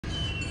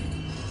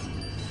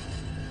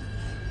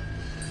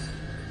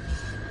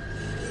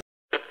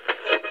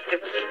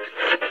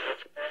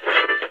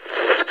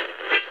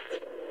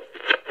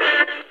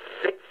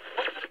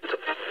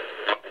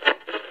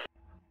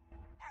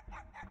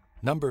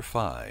Number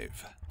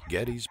 5.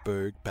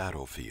 Gettysburg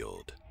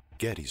Battlefield,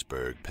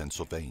 Gettysburg,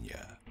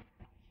 Pennsylvania.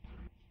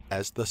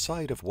 As the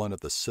site of one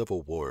of the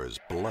Civil War's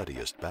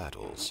bloodiest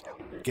battles,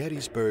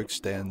 Gettysburg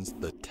stands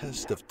the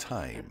test of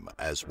time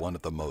as one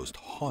of the most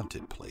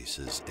haunted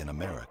places in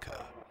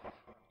America.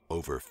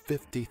 Over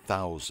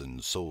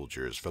 50,000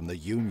 soldiers from the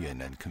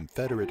Union and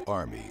Confederate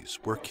armies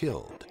were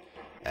killed,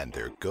 and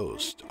their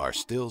ghosts are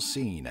still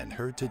seen and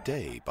heard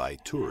today by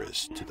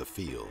tourists to the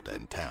field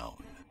and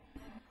town.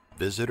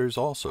 Visitors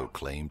also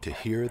claim to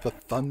hear the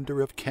thunder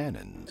of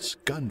cannons,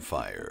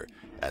 gunfire,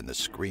 and the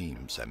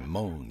screams and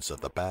moans of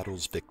the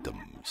battle's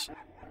victims.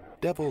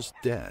 Devil's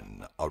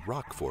Den, a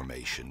rock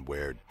formation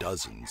where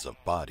dozens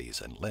of bodies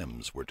and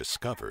limbs were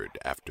discovered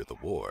after the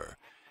war,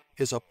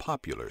 is a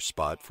popular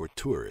spot for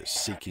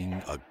tourists seeking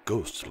a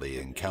ghostly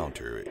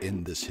encounter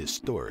in this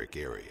historic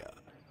area.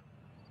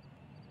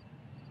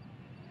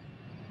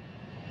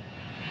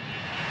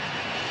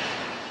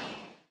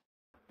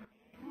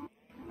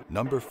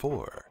 Number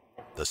 4.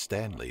 The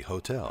Stanley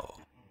Hotel,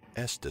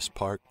 Estes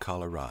Park,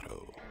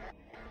 Colorado.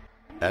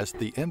 As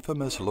the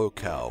infamous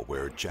locale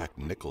where Jack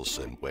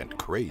Nicholson went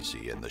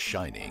crazy in The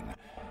Shining,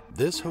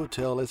 this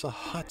hotel is a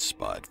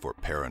hotspot for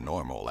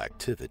paranormal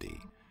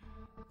activity.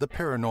 The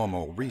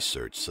Paranormal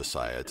Research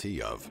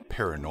Society of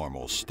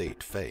Paranormal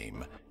State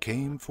fame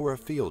came for a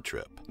field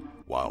trip,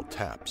 while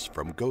Taps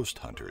from Ghost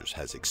Hunters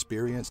has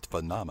experienced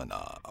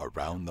phenomena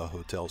around the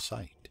hotel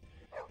site.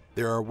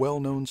 There are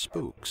well-known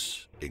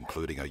spooks,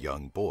 including a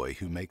young boy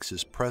who makes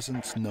his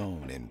presence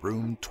known in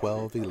room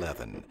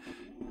 1211,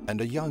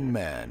 and a young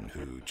man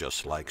who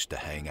just likes to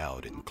hang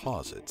out in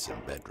closets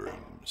and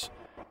bedrooms.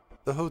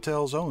 The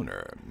hotel's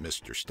owner,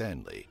 Mr.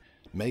 Stanley,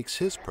 makes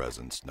his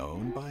presence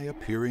known by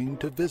appearing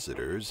to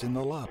visitors in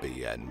the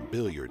lobby and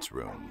billiards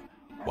room,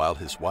 while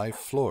his wife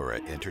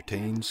Flora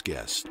entertains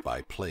guests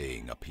by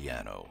playing a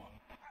piano.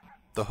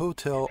 The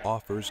hotel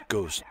offers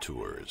ghost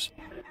tours,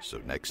 so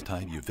next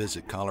time you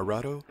visit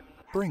Colorado,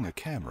 bring a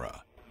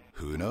camera.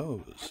 Who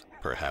knows,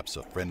 perhaps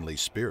a friendly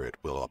spirit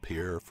will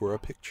appear for a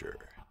picture.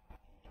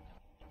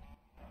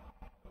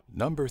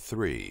 Number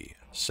 3.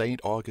 St.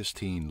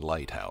 Augustine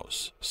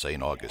Lighthouse,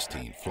 St.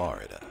 Augustine,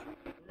 Florida.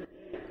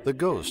 The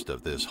ghosts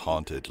of this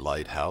haunted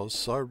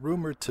lighthouse are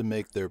rumored to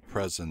make their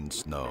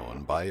presence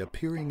known by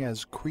appearing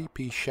as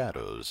creepy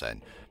shadows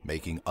and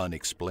making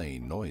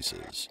unexplained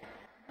noises.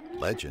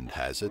 Legend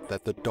has it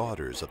that the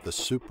daughters of the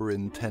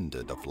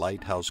superintendent of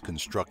lighthouse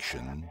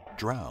construction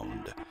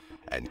drowned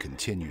and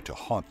continue to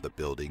haunt the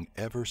building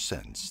ever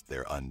since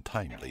their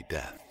untimely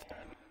death.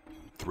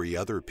 3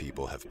 other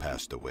people have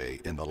passed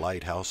away in the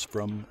lighthouse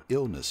from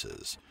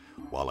illnesses,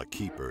 while a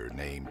keeper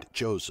named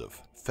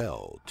Joseph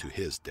fell to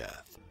his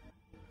death.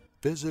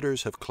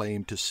 Visitors have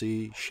claimed to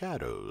see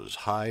shadows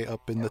high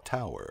up in the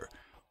tower,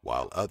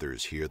 while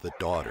others hear the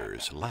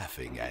daughters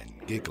laughing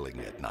and giggling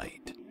at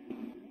night.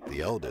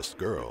 The eldest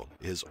girl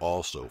is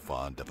also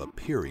fond of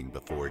appearing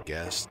before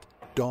guests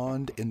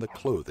donned in the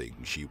clothing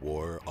she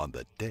wore on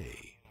the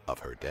day of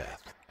her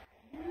death.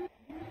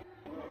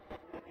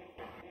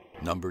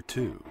 Number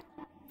 2.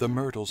 The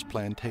Myrtles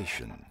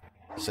Plantation,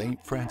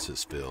 St.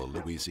 Francisville,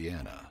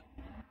 Louisiana.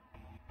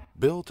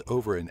 Built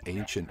over an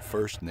ancient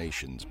First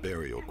Nations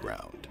burial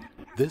ground,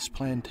 this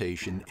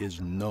plantation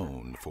is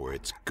known for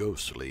its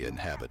ghostly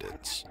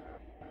inhabitants.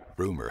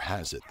 Rumor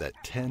has it that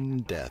 10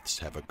 deaths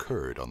have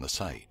occurred on the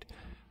site.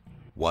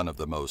 One of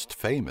the most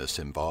famous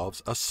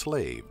involves a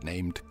slave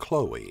named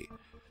Chloe,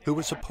 who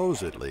was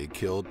supposedly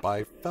killed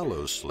by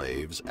fellow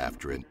slaves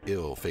after an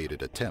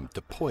ill-fated attempt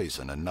to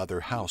poison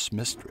another house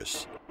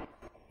mistress.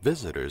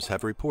 Visitors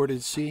have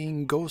reported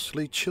seeing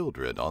ghostly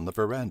children on the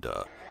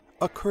veranda,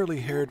 a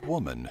curly-haired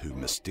woman who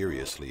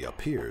mysteriously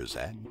appears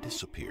and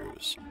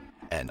disappears,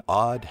 and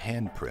odd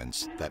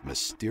handprints that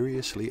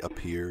mysteriously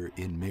appear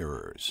in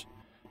mirrors.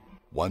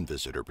 One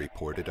visitor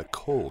reported a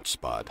cold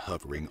spot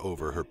hovering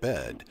over her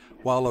bed,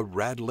 while a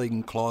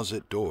rattling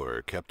closet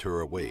door kept her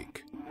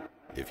awake.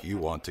 If you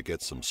want to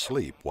get some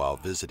sleep while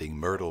visiting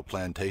Myrtle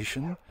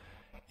Plantation,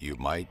 you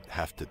might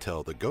have to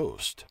tell the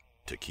ghost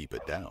to keep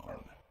it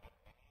down.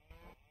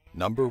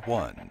 Number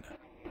 1.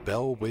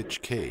 Bell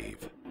Witch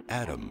Cave,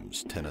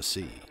 Adams,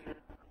 Tennessee.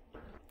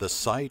 The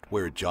site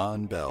where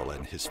John Bell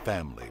and his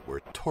family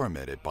were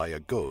tormented by a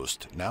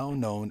ghost now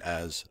known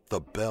as the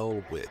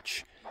Bell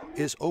Witch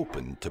is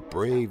open to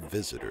brave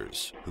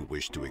visitors who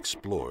wish to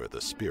explore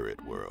the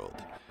spirit world.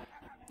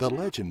 The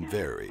legend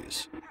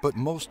varies, but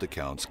most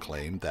accounts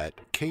claim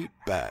that Kate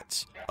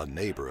Batts, a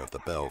neighbor of the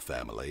Bell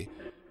family,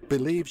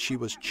 believed she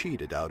was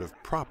cheated out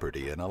of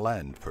property in a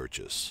land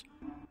purchase.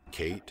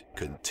 Kate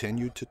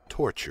continued to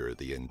torture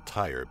the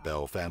entire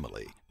Bell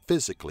family,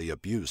 physically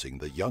abusing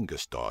the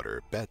youngest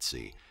daughter,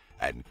 Betsy,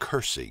 and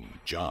cursing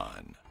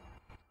John.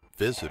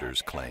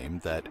 Visitors claim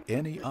that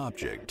any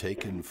object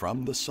taken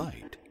from the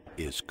site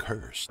is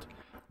cursed,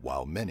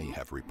 while many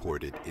have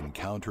reported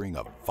encountering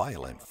a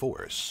violent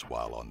force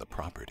while on the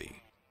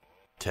property.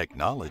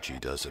 Technology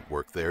doesn't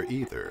work there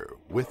either,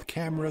 with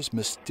cameras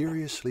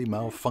mysteriously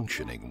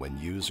malfunctioning when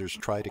users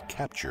try to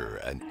capture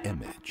an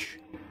image.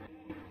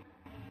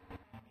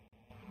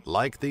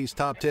 Like these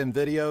top 10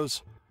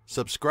 videos?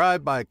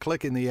 Subscribe by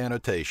clicking the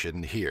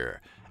annotation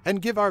here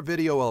and give our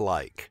video a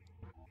like.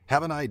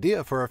 Have an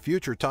idea for a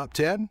future top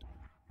 10?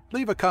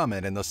 Leave a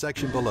comment in the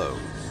section below.